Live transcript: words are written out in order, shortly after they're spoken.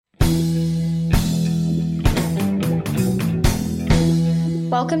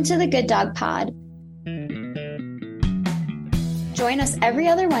Welcome to the Good Dog Pod. Join us every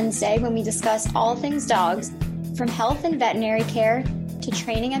other Wednesday when we discuss all things dogs, from health and veterinary care to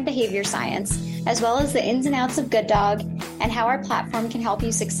training and behavior science, as well as the ins and outs of Good Dog and how our platform can help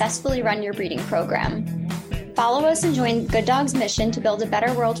you successfully run your breeding program. Follow us and join Good Dog's mission to build a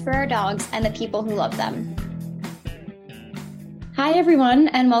better world for our dogs and the people who love them. Hi, everyone,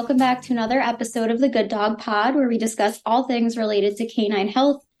 and welcome back to another episode of the Good Dog Pod, where we discuss all things related to canine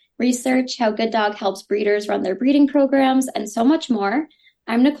health, research, how Good Dog helps breeders run their breeding programs, and so much more.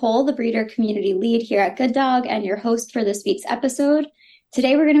 I'm Nicole, the breeder community lead here at Good Dog, and your host for this week's episode.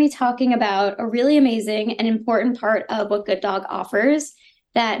 Today, we're going to be talking about a really amazing and important part of what Good Dog offers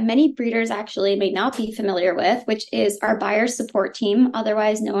that many breeders actually may not be familiar with, which is our buyer support team,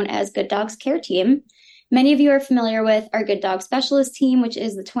 otherwise known as Good Dog's Care Team. Many of you are familiar with our Good Dog Specialist team, which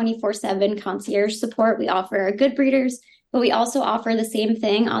is the 24/7 concierge support we offer our good breeders, but we also offer the same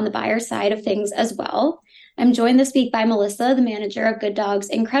thing on the buyer side of things as well. I'm joined this week by Melissa, the manager of Good Dog's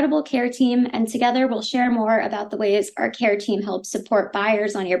incredible care team, and together we'll share more about the ways our care team helps support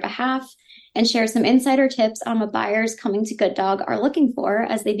buyers on your behalf and share some insider tips on what buyers coming to Good Dog are looking for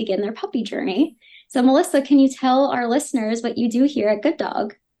as they begin their puppy journey. So Melissa, can you tell our listeners what you do here at Good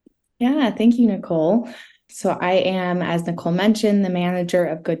Dog? Yeah, thank you, Nicole. So I am, as Nicole mentioned, the manager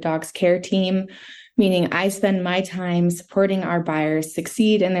of Good Dog's Care Team, meaning I spend my time supporting our buyers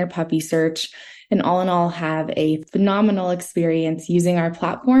succeed in their puppy search and all in all have a phenomenal experience using our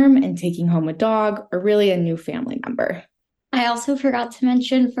platform and taking home a dog or really a new family member. I also forgot to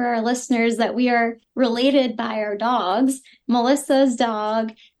mention for our listeners that we are related by our dogs. Melissa's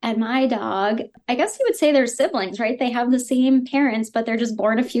dog and my dog, I guess you would say they're siblings, right? They have the same parents, but they're just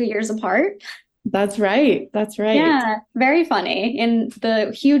born a few years apart. That's right. That's right. Yeah, very funny. In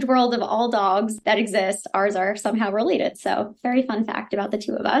the huge world of all dogs that exist, ours are somehow related. So very fun fact about the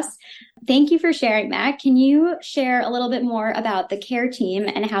two of us. Thank you for sharing that. Can you share a little bit more about the care team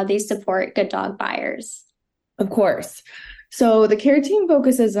and how they support Good Dog buyers? Of course. So the care team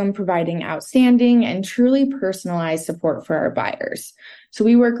focuses on providing outstanding and truly personalized support for our buyers. So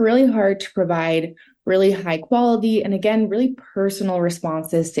we work really hard to provide really high quality and again, really personal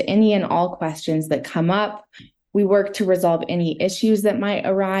responses to any and all questions that come up. We work to resolve any issues that might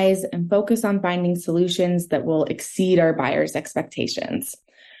arise and focus on finding solutions that will exceed our buyers' expectations.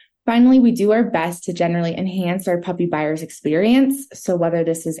 Finally, we do our best to generally enhance our puppy buyers' experience. So whether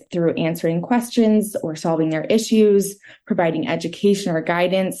this is through answering questions or solving their issues, providing education or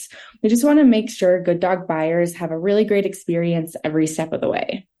guidance, we just want to make sure Good Dog buyers have a really great experience every step of the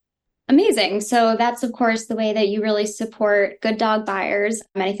way. Amazing. So that's, of course, the way that you really support Good Dog buyers.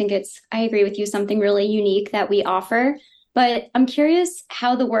 And I think I agree with you, something really unique that we offer. But I'm curious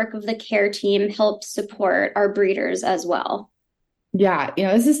how the work of the care team helps support our breeders as well. Yeah,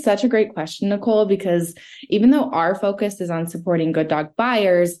 this is such a great question, Nicole, because even though our focus is on supporting Good Dog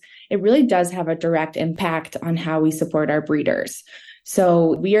buyers, it really does have a direct impact on how we support our breeders.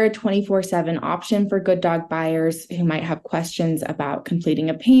 So we are a 24/7 option for Good Dog buyers who might have questions about completing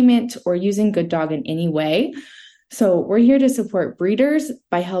a payment or using Good Dog in any way. So we're here to support breeders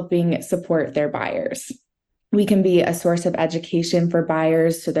by helping support their buyers. We can be a source of education for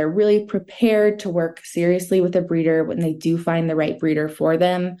buyers so they're really prepared to work seriously with a breeder when they do find the right breeder for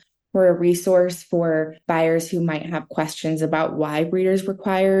them. We're a resource for buyers who might have questions about why breeders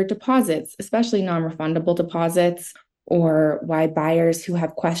require deposits, especially non-refundable deposits, or why buyers who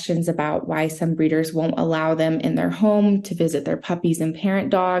have questions about why some breeders won't allow them in their home to visit their puppies and parent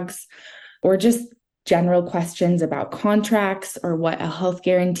dogs, or just general questions about contracts or what a health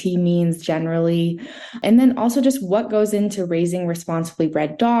guarantee means generally. And then also just what goes into raising responsibly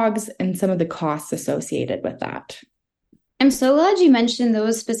bred dogs and some of the costs associated with that. I'm so glad you mentioned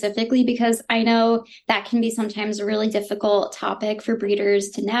those specifically because I know that can be sometimes a really difficult topic for breeders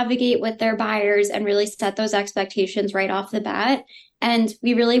to navigate with their buyers and really set those expectations right off the bat. And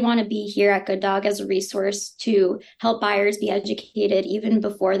we really want to be here at Good Dog as a resource to help buyers be educated even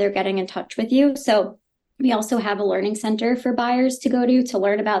before they're getting in touch with you. So we also have a learning center for buyers to go to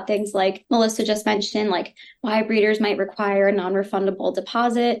learn about things like Melissa just mentioned, like why breeders might require a non-refundable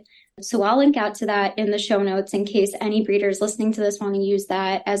deposit. So I'll link out to that in the show notes in case any breeders listening to this want to use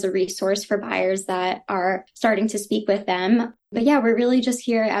that as a resource for buyers that are starting to speak with them. But yeah, we're really just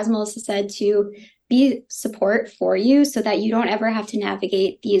here, as Melissa said, to be support for you so that you don't ever have to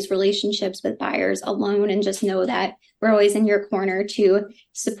navigate these relationships with buyers alone, and just know that we're always in your corner to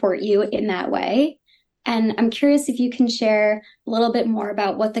support you in that way. And I'm curious if you can share a little bit more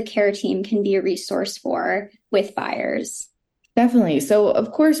about what the care team can be a resource for with buyers. Definitely. So,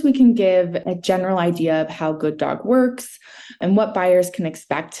 of course, we can give a general idea of how Good Dog works and what buyers can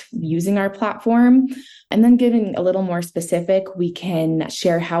expect using our platform. And then getting a little more specific, we can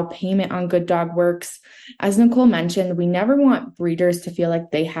share how payment on Good Dog works. As Nicole mentioned, we never want breeders to feel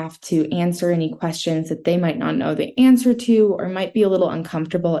like they have to answer any questions that they might not know the answer to or might be a little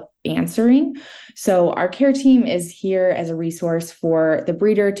uncomfortable answering. So our care team is here as a resource for the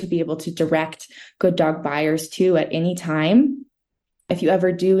breeder to be able to direct Good Dog buyers to at any time. If you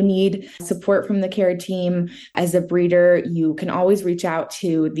ever do need support from the care team as a breeder, you can always reach out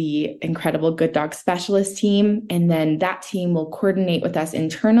to the incredible Good Dog specialist team, and then that team will coordinate with us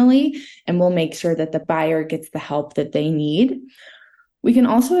internally, and we'll make sure that the buyer gets the help that they need. We can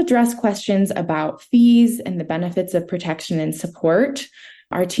also address questions about fees and the benefits of protection and support.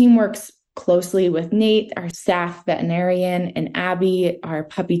 Our team works closely with Nate, our staff veterinarian, and Abby, our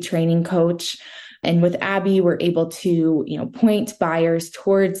puppy training coach. And with Abby, we're able to, point buyers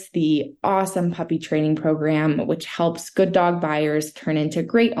towards the awesome puppy training program, which helps Good Dog buyers turn into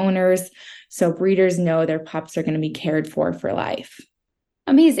great owners. So breeders know their pups are going to be cared for life.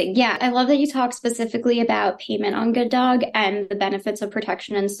 Amazing. Yeah, I love that you talk specifically about payment on Good Dog and the benefits of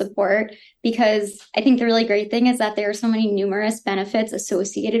protection and support, because I think the really great thing is that there are so many numerous benefits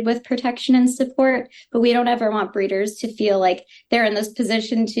associated with protection and support, but we don't ever want breeders to feel like they're in this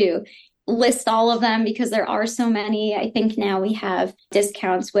position to list all of them because there are so many. I think now we have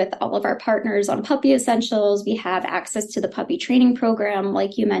discounts with all of our partners on Puppy Essentials. We have access to the puppy training program,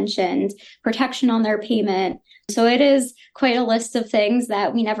 like you mentioned, protection on their payment. So it is quite a list of things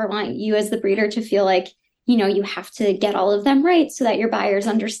that we never want you as the breeder to feel like, you have to get all of them right so that your buyers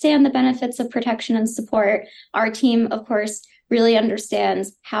understand the benefits of protection and support. Our team, of course, really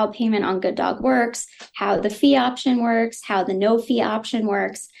understands how payment on Good Dog works, how the fee option works, how the no fee option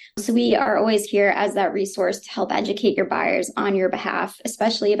works. So we are always here as that resource to help educate your buyers on your behalf,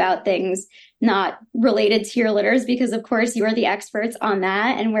 especially about things not related to your litters, because of course you are the experts on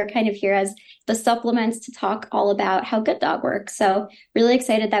that. And we're kind of here as the supplements to talk all about how Good Dog works. So really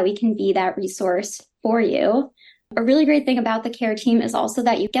excited that we can be that resource for you. A really great thing about the care team is also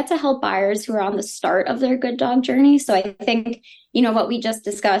that you get to help buyers who are on the start of their Good Dog journey. So I think, what we just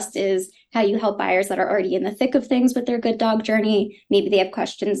discussed is how you help buyers that are already in the thick of things with their Good Dog journey. Maybe they have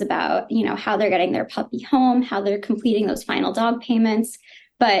questions about, how they're getting their puppy home, how they're completing those final dog payments.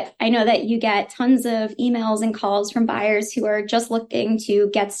 But I know that you get tons of emails and calls from buyers who are just looking to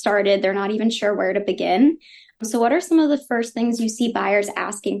get started. They're not even sure where to begin. So what are some of the first things you see buyers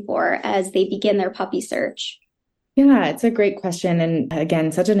asking for as they begin their puppy search? Yeah, it's a great question. And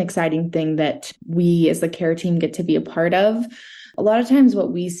again, such an exciting thing that we as the care team get to be a part of. A lot of times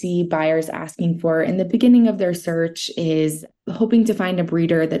what we see buyers asking for in the beginning of their search is hoping to find a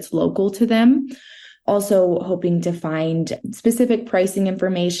breeder that's local to them. Also hoping to find specific pricing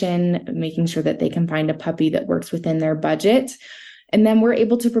information, making sure that they can find a puppy that works within their budget. And then we're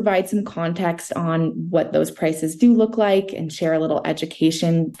able to provide some context on what those prices do look like and share a little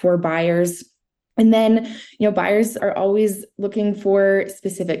education for buyers. And then, buyers are always looking for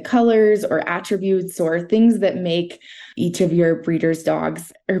specific colors or attributes or things that make each of your breeder's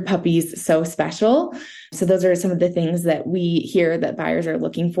dogs or puppies so special. So those are some of the things that we hear that buyers are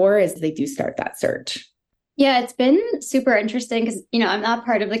looking for as they do start that search. Yeah, it's been super interesting because, I'm not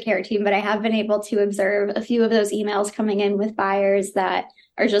part of the care team, but I have been able to observe a few of those emails coming in with buyers that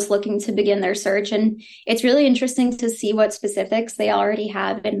are just looking to begin their search. And it's really interesting to see what specifics they already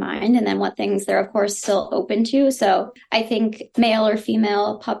have in mind and then what things they're, of course, still open to. So I think male or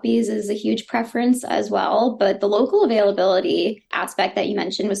female puppies is a huge preference as well. But the local availability aspect that you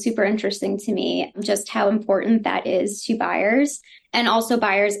mentioned was super interesting to me, just how important that is to buyers. And also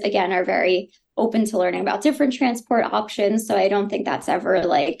buyers, again, are very open to learning about different transport options. So I don't think that's ever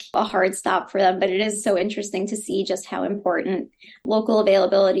like a hard stop for them, but it is so interesting to see just how important local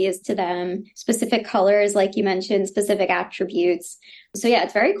availability is to them, specific colors, like you mentioned, specific attributes. So yeah,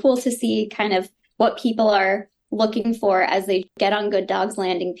 it's very cool to see kind of what people are looking for as they get on Good Dog's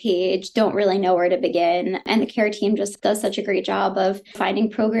landing page, don't really know where to begin. And the care team just does such a great job of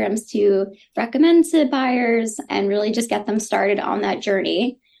finding programs to recommend to buyers and really just get them started on that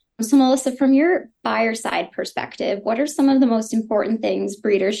journey. So Melissa, from your buyer side perspective, what are some of the most important things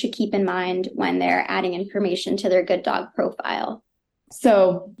breeders should keep in mind when they're adding information to their Good Dog profile?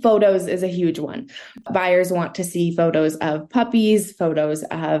 So photos is a huge one. Buyers want to see photos of puppies, photos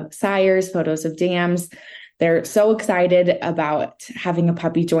of sires, photos of dams. They're so excited about having a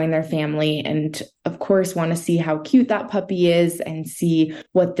puppy join their family and, of course, want to see how cute that puppy is and see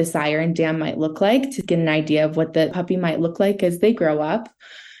what the sire and dam might look like to get an idea of what the puppy might look like as they grow up.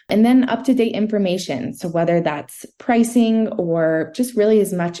 And then up-to-date information. So whether that's pricing or just really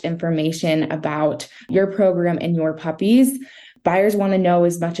as much information about your program and your puppies, buyers want to know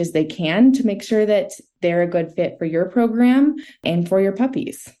as much as they can to make sure that they're a good fit for your program and for your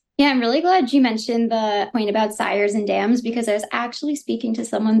puppies. Yeah, I'm really glad you mentioned the point about sires and dams, because I was actually speaking to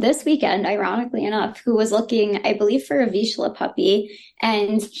someone this weekend, ironically enough, who was looking, I believe, for a Vizsla puppy.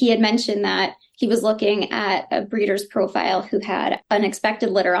 And he had mentioned that he was looking at a breeder's profile who had unexpected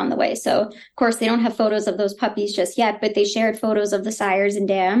litter on the way. So, of course, they don't have photos of those puppies just yet, but they shared photos of the sires and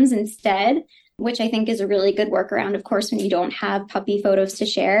dams instead, which I think is a really good workaround, of course, when you don't have puppy photos to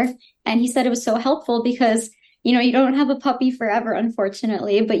share. And he said it was so helpful because you don't have a puppy forever,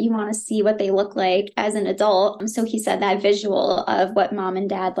 unfortunately, but you want to see what they look like as an adult. So he said that visual of what mom and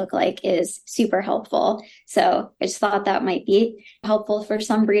dad look like is super helpful. So I just thought that might be helpful for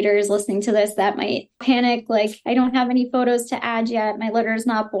some breeders listening to this that might panic, like, I don't have any photos to add yet. My litter is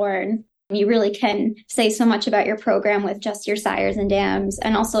not born. You really can say so much about your program with just your sires and dams,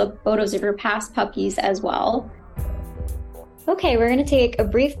 and also photos of your past puppies as well. Okay, we're going to take a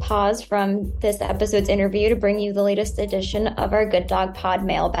brief pause from this episode's interview to bring you the latest edition of our Good Dog Pod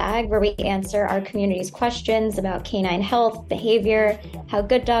mailbag, where we answer our community's questions about canine health, behavior, how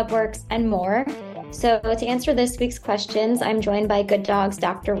Good Dog works, and more. So to answer this week's questions, I'm joined by Good Dog's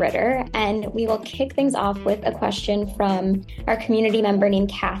Dr. Ritter, and we will kick things off with a question from our community member named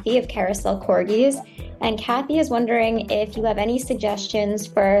Kathy of Carousel Corgis. And Kathy is wondering if you have any suggestions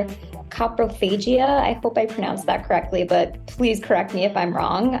for coprophagia. I hope I pronounced that correctly, but please correct me if I'm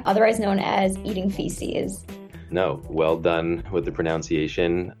wrong, otherwise known as eating feces. No, well done with the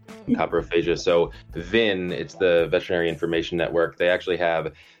pronunciation, coprophagia. So VIN, it's the Veterinary Information Network. They actually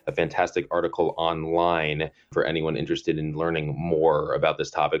have a fantastic article online for anyone interested in learning more about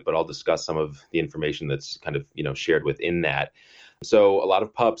this topic, but I'll discuss some of the information that's kind of, shared within that. So a lot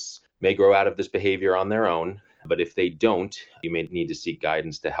of pups may grow out of this behavior on their own, but if they don't, you may need to seek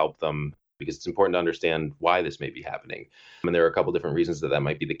guidance to help them, because it's important to understand why this may be happening. And there are a couple different reasons that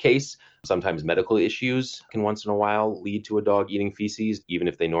might be the case. Sometimes medical issues can once in a while lead to a dog eating feces, even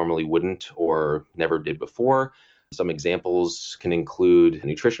if they normally wouldn't or never did before. Some examples can include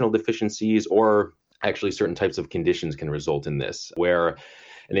nutritional deficiencies, or actually certain types of conditions can result in this, where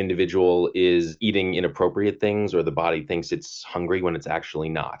an individual is eating inappropriate things or the body thinks it's hungry when it's actually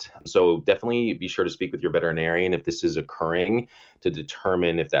not. So definitely be sure to speak with your veterinarian if this is occurring to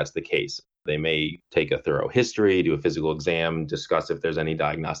determine if that's the case. They may take a thorough history, do a physical exam, discuss if there's any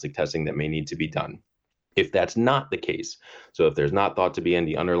diagnostic testing that may need to be done. If that's not the case, so if there's not thought to be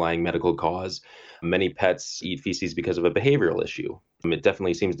any underlying medical cause, many pets eat feces because of a behavioral issue. It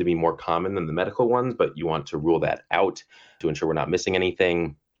definitely seems to be more common than the medical ones, but you want to rule that out to ensure we're not missing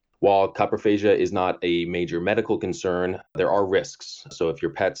anything. While coprophagia is not a major medical concern, there are risks. So if your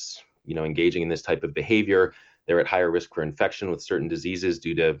pet's, engaging in this type of behavior, they're at higher risk for infection with certain diseases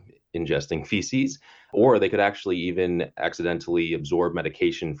due to ingesting feces, or they could actually even accidentally absorb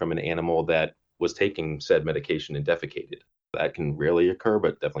medication from an animal that was taking said medication and defecated. That can rarely occur,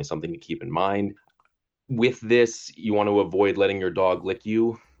 but definitely something to keep in mind. With this, you want to avoid letting your dog lick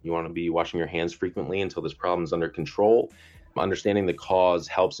you. You want to be washing your hands frequently until this problem is under control. Understanding the cause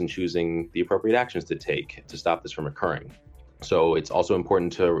helps in choosing the appropriate actions to take to stop this from occurring. So it's also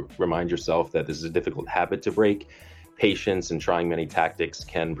important to remind yourself that this is a difficult habit to break. Patience and trying many tactics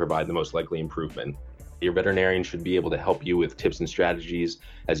can provide the most likely improvement. Your veterinarian should be able to help you with tips and strategies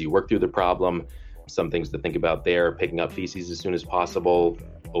as you work through the problem. Some things to think about there: picking up feces as soon as possible,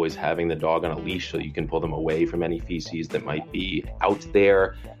 always having the dog on a leash so you can pull them away from any feces that might be out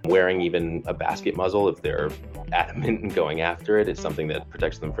there, wearing even a basket muzzle if they're adamant in going after it. It's something that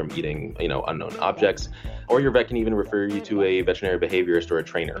protects them from eating, unknown objects. Or your vet can even refer you to a veterinary behaviorist or a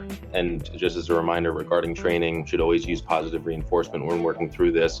trainer. And just as a reminder regarding training, should always use positive reinforcement when working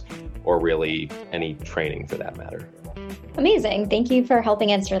through this, or really any training for that matter. Amazing. Thank you for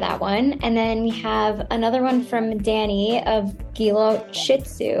helping answer that one. And then we have another one from Danny of Gilo Shih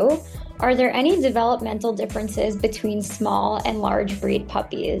Tzu. Are there any developmental differences between small and large breed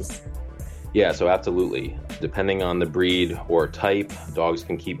puppies? Yeah, so absolutely. Depending on the breed or type, dogs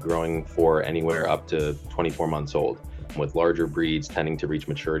can keep growing for anywhere up to 24 months old, with larger breeds tending to reach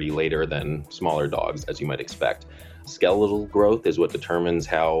maturity later than smaller dogs, as you might expect. Skeletal growth is what determines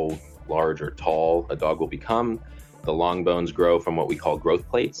how large or tall a dog will become. The long bones grow from what we call growth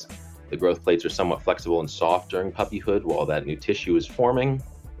plates. The growth plates are somewhat flexible and soft during puppyhood while that new tissue is forming.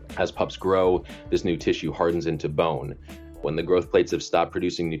 As pups grow, this new tissue hardens into bone. When the growth plates have stopped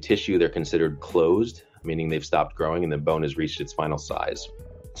producing new tissue, they're considered closed, meaning they've stopped growing and the bone has reached its final size.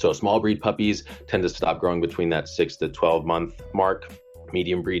 So small breed puppies tend to stop growing between that 6 to 12 month mark.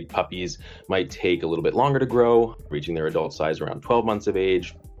 Medium breed puppies might take a little bit longer to grow, reaching their adult size around 12 months of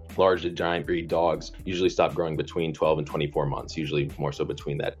age. Large to giant breed dogs usually stop growing between 12 and 24 months, usually more so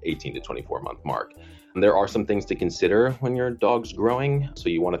between that 18 to 24 month mark. And there are some things to consider when your dog's growing. So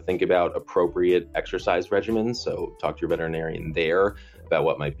you want to think about appropriate exercise regimens. So talk to your veterinarian there about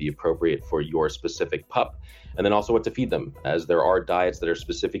what might be appropriate for your specific pup. And then also what to feed them, as there are diets that are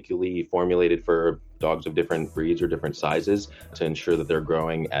specifically formulated for dogs of different breeds or different sizes to ensure that they're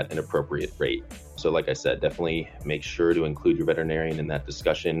growing at an appropriate rate. So like I said, definitely make sure to include your veterinarian in that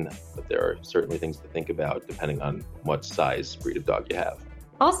discussion, but there are certainly things to think about depending on what size breed of dog you have.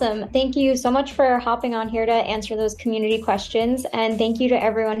 Awesome. Thank you so much for hopping on here to answer those community questions. And thank you to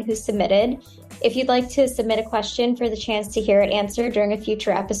everyone who submitted. If you'd like to submit a question for the chance to hear it answered during a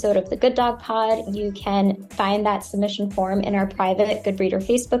future episode of the Good Dog Pod, you can find that submission form in our private Good Breeder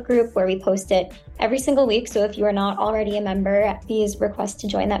Facebook group where we post it every single week. So if you are not already a member, please request to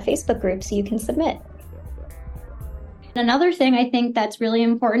join that Facebook group so you can submit. Another thing I think that's really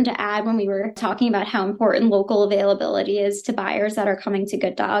important to add when we were talking about how important local availability is to buyers that are coming to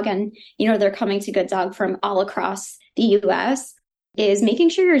Good Dog, and they're coming to Good Dog from all across the US, is making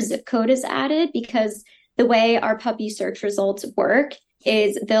sure your zip code is added, because the way our puppy search results work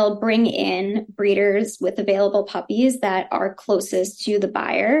is they'll bring in breeders with available puppies that are closest to the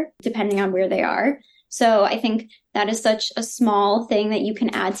buyer, depending on where they are. So I think that is such a small thing that you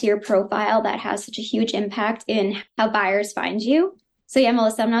can add to your profile that has such a huge impact in how buyers find you. So yeah,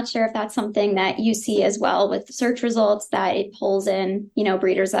 Melissa, I'm not sure if that's something that you see as well with search results, that it pulls in,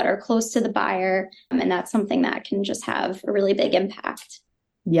 breeders that are close to the buyer. And that's something that can just have a really big impact.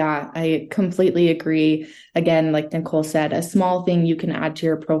 Yeah, I completely agree. Again, like Nicole said, a small thing you can add to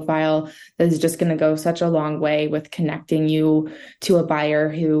your profile that is just going to go such a long way with connecting you to a buyer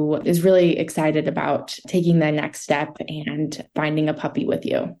who is really excited about taking the next step and finding a puppy with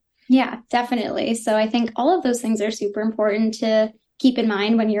you. Yeah, definitely. So I think all of those things are super important to keep in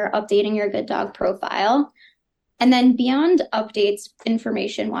mind when you're updating your Good Dog profile. And then beyond updates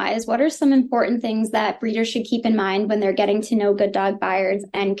information-wise, what are some important things that breeders should keep in mind when they're getting to know Good Dog buyers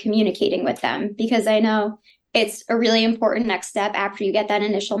and communicating with them? Because I know it's a really important next step after you get that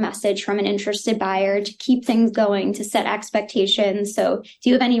initial message from an interested buyer to keep things going, to set expectations. So do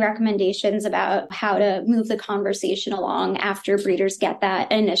you have any recommendations about how to move the conversation along after breeders get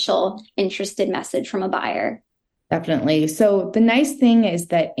that initial interested message from a buyer? Definitely. So the nice thing is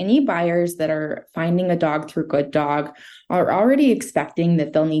that any buyers that are finding a dog through Good Dog are already expecting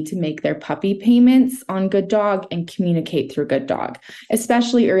that they'll need to make their puppy payments on Good Dog and communicate through Good Dog,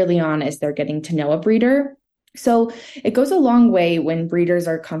 especially early on as they're getting to know a breeder. So it goes a long way when breeders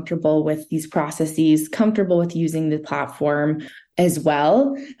are comfortable with these processes, comfortable with using the platform as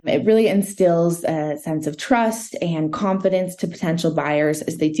well. It really instills a sense of trust and confidence to potential buyers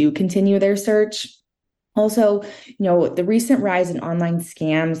as they do continue their search. Also, the recent rise in online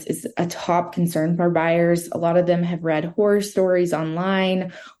scams is a top concern for buyers. A lot of them have read horror stories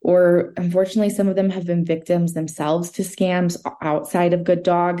online, or unfortunately, some of them have been victims themselves to scams outside of Good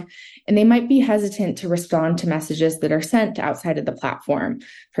Dog, and they might be hesitant to respond to messages that are sent outside of the platform.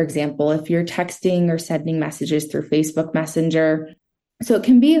 For example, if you're texting or sending messages through Facebook Messenger. So it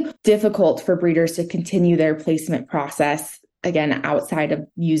can be difficult for breeders to continue their placement process, again, outside of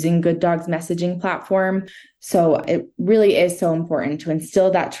using Good Dog's messaging platform. So it really is so important to instill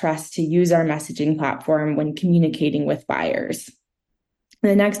that trust to use our messaging platform when communicating with buyers.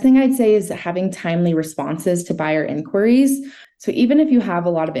 The next thing I'd say is having timely responses to buyer inquiries. So even if you have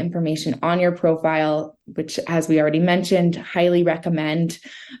a lot of information on your profile, which, as we already mentioned, highly recommend,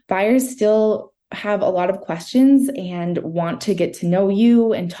 buyers still have a lot of questions and want to get to know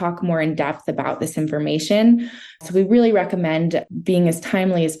you and talk more in depth about this information. So we really recommend being as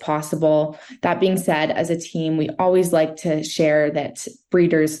timely as possible. That being said, as a team, we always like to share that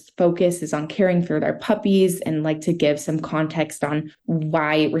breeders' focus is on caring for their puppies and like to give some context on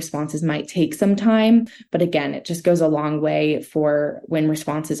why responses might take some time. But again, it just goes a long way for when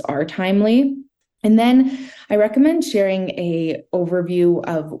responses are timely. And then I recommend sharing an overview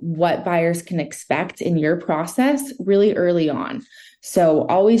of what buyers can expect in your process really early on. So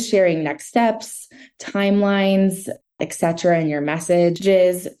always sharing next steps, timelines, etc. in your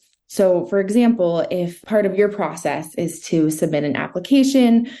messages. So for example, if part of your process is to submit an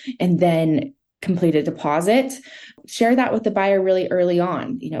application and then complete a deposit, share that with the buyer really early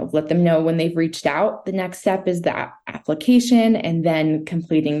on. Let them know when they've reached out. The next step is that application and then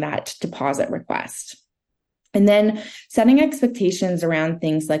completing that deposit request. And then setting expectations around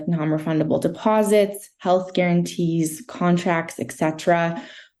things like non-refundable deposits, health guarantees, contracts, etc.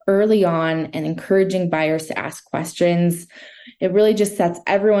 early on and encouraging buyers to ask questions, it really just sets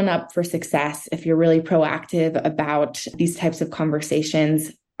everyone up for success if you're really proactive about these types of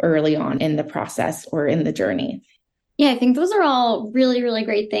conversations early on in the process or in the journey. Yeah, I think those are all really, really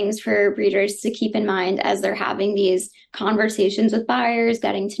great things for breeders to keep in mind as they're having these conversations with buyers,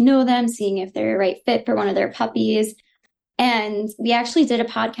 getting to know them, seeing if they're a right fit for one of their puppies. And we actually did a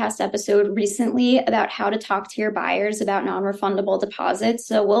podcast episode recently about how to talk to your buyers about non-refundable deposits.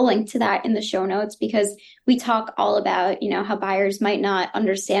 So we'll link to that in the show notes because we talk all about, how buyers might not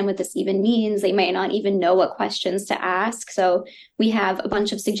understand what this even means. They might not even know what questions to ask. So we have a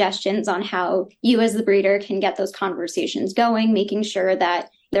bunch of suggestions on how you as the breeder can get those conversations going, making sure that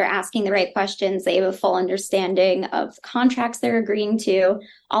they're asking the right questions, they have a full understanding of the contracts they're agreeing to,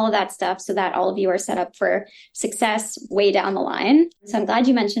 all of that stuff, so that all of you are set up for success way down the line. So I'm glad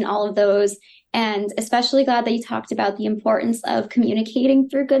you mentioned all of those, and especially glad that you talked about the importance of communicating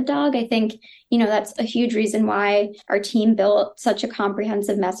through Good Dog. I think, that's a huge reason why our team built such a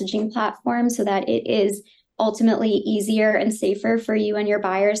comprehensive messaging platform so that it is ultimately easier and safer for you and your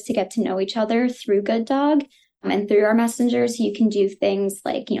buyers to get to know each other through Good Dog. And through our messengers, you can do things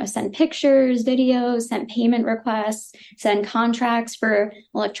like, send pictures, videos, send payment requests, send contracts for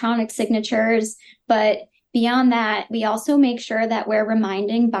electronic signatures. But beyond that, we also make sure that we're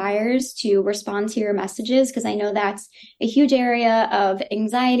reminding buyers to respond to your messages, because I know that's a huge area of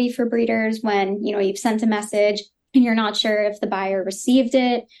anxiety for breeders when, you've sent a message and you're not sure if the buyer received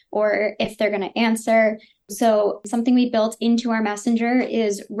it or if they're going to answer. So something we built into our messenger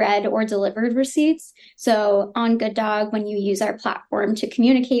is read or delivered receipts. So on Good Dog, when you use our platform to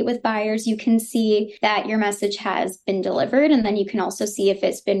communicate with buyers, you can see that your message has been delivered. And then you can also see if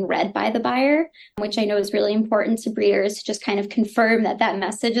it's been read by the buyer, which I know is really important to breeders to just kind of confirm that that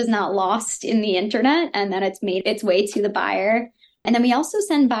message is not lost in the internet and that it's made its way to the buyer. And then we also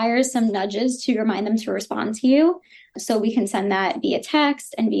send buyers some nudges to remind them to respond to you. So we can send that via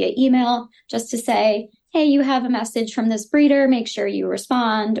text and via email just to say, hey, you have a message from this breeder, make sure you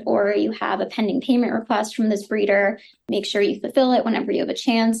respond, or you have a pending payment request from this breeder, make sure you fulfill it whenever you have a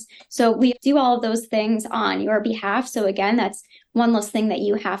chance. So we do all of those things on your behalf. So again, that's one less thing that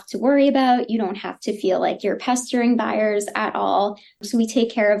you have to worry about. You don't have to feel like you're pestering buyers at all. So we take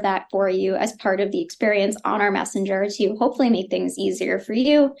care of that for you as part of the experience on our messenger to hopefully make things easier for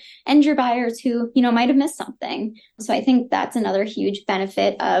you and your buyers who, might have missed something. So I think that's another huge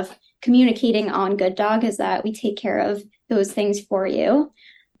benefit of communicating on Good Dog, is that we take care of those things for you.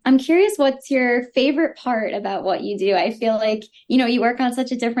 I'm curious, what's your favorite part about what you do? I feel like, you work on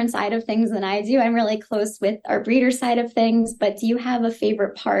such a different side of things than I do. I'm really close with our breeder side of things, but do you have a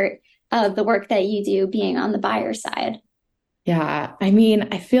favorite part of the work that you do being on the buyer side? Yeah,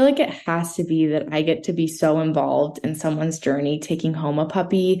 I feel like it has to be that I get to be so involved in someone's journey, taking home a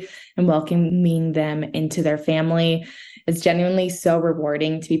puppy and welcoming them into their family. It's genuinely so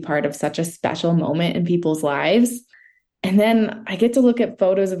rewarding to be part of such a special moment in people's lives. And then I get to look at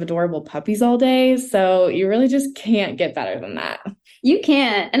photos of adorable puppies all day. So you really just can't get better than that. You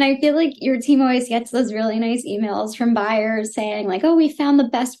can't. And I feel like your team always gets those really nice emails from buyers saying like, oh, we found the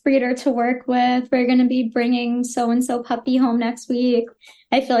best breeder to work with. We're going to be bringing so-and-so puppy home next week.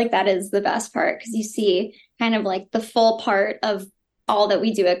 I feel like that is the best part because you see kind of like the full part of all that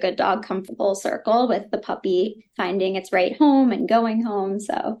we do at Good Dog come full circle with the puppy finding its right home and going home.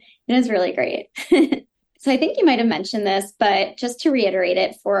 So it is really great. So I think you might have mentioned this, but just to reiterate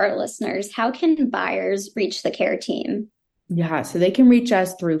it for our listeners, how can buyers reach the care team? Yeah, so they can reach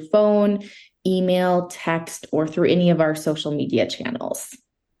us through phone, email, text, or through any of our social media channels.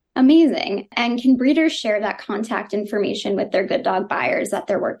 Amazing. And can breeders share that contact information with their Good Dog buyers that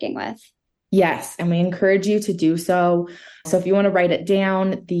they're working with? Yes, and we encourage you to do so. So if you want to write it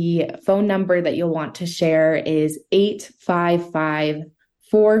down, the phone number that you'll want to share is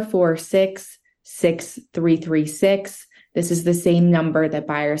 855-446-6336. This is the same number that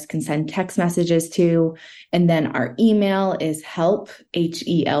buyers can send text messages to. And then our email is help,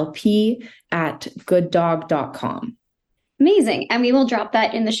 HELP, @gooddog.com. Amazing. And we will drop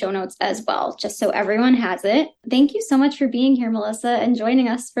that in the show notes as well, just so everyone has it. Thank you so much for being here, Melissa, and joining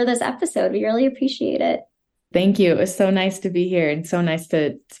us for this episode. We really appreciate it. Thank you. It was so nice to be here and so nice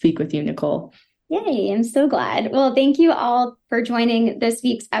to speak with you, Nicole. Yay, I'm so glad. Well, thank you all for joining this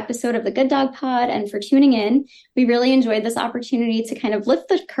week's episode of the Good Dog Pod and for tuning in. We really enjoyed this opportunity to kind of lift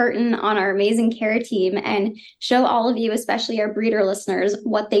the curtain on our amazing care team and show all of you, especially our breeder listeners,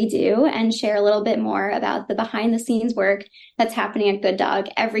 what they do and share a little bit more about the behind the scenes work that's happening at Good Dog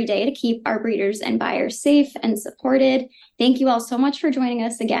every day to keep our breeders and buyers safe and supported. Thank you all so much for joining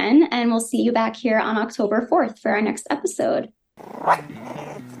us again, and we'll see you back here on October 4th for our next episode.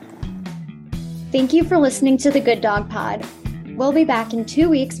 Thank you for listening to the Good Dog Pod. We'll be back in 2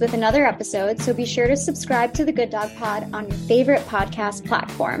 weeks with another episode, so be sure to subscribe to the Good Dog Pod on your favorite podcast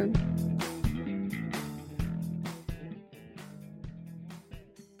platform.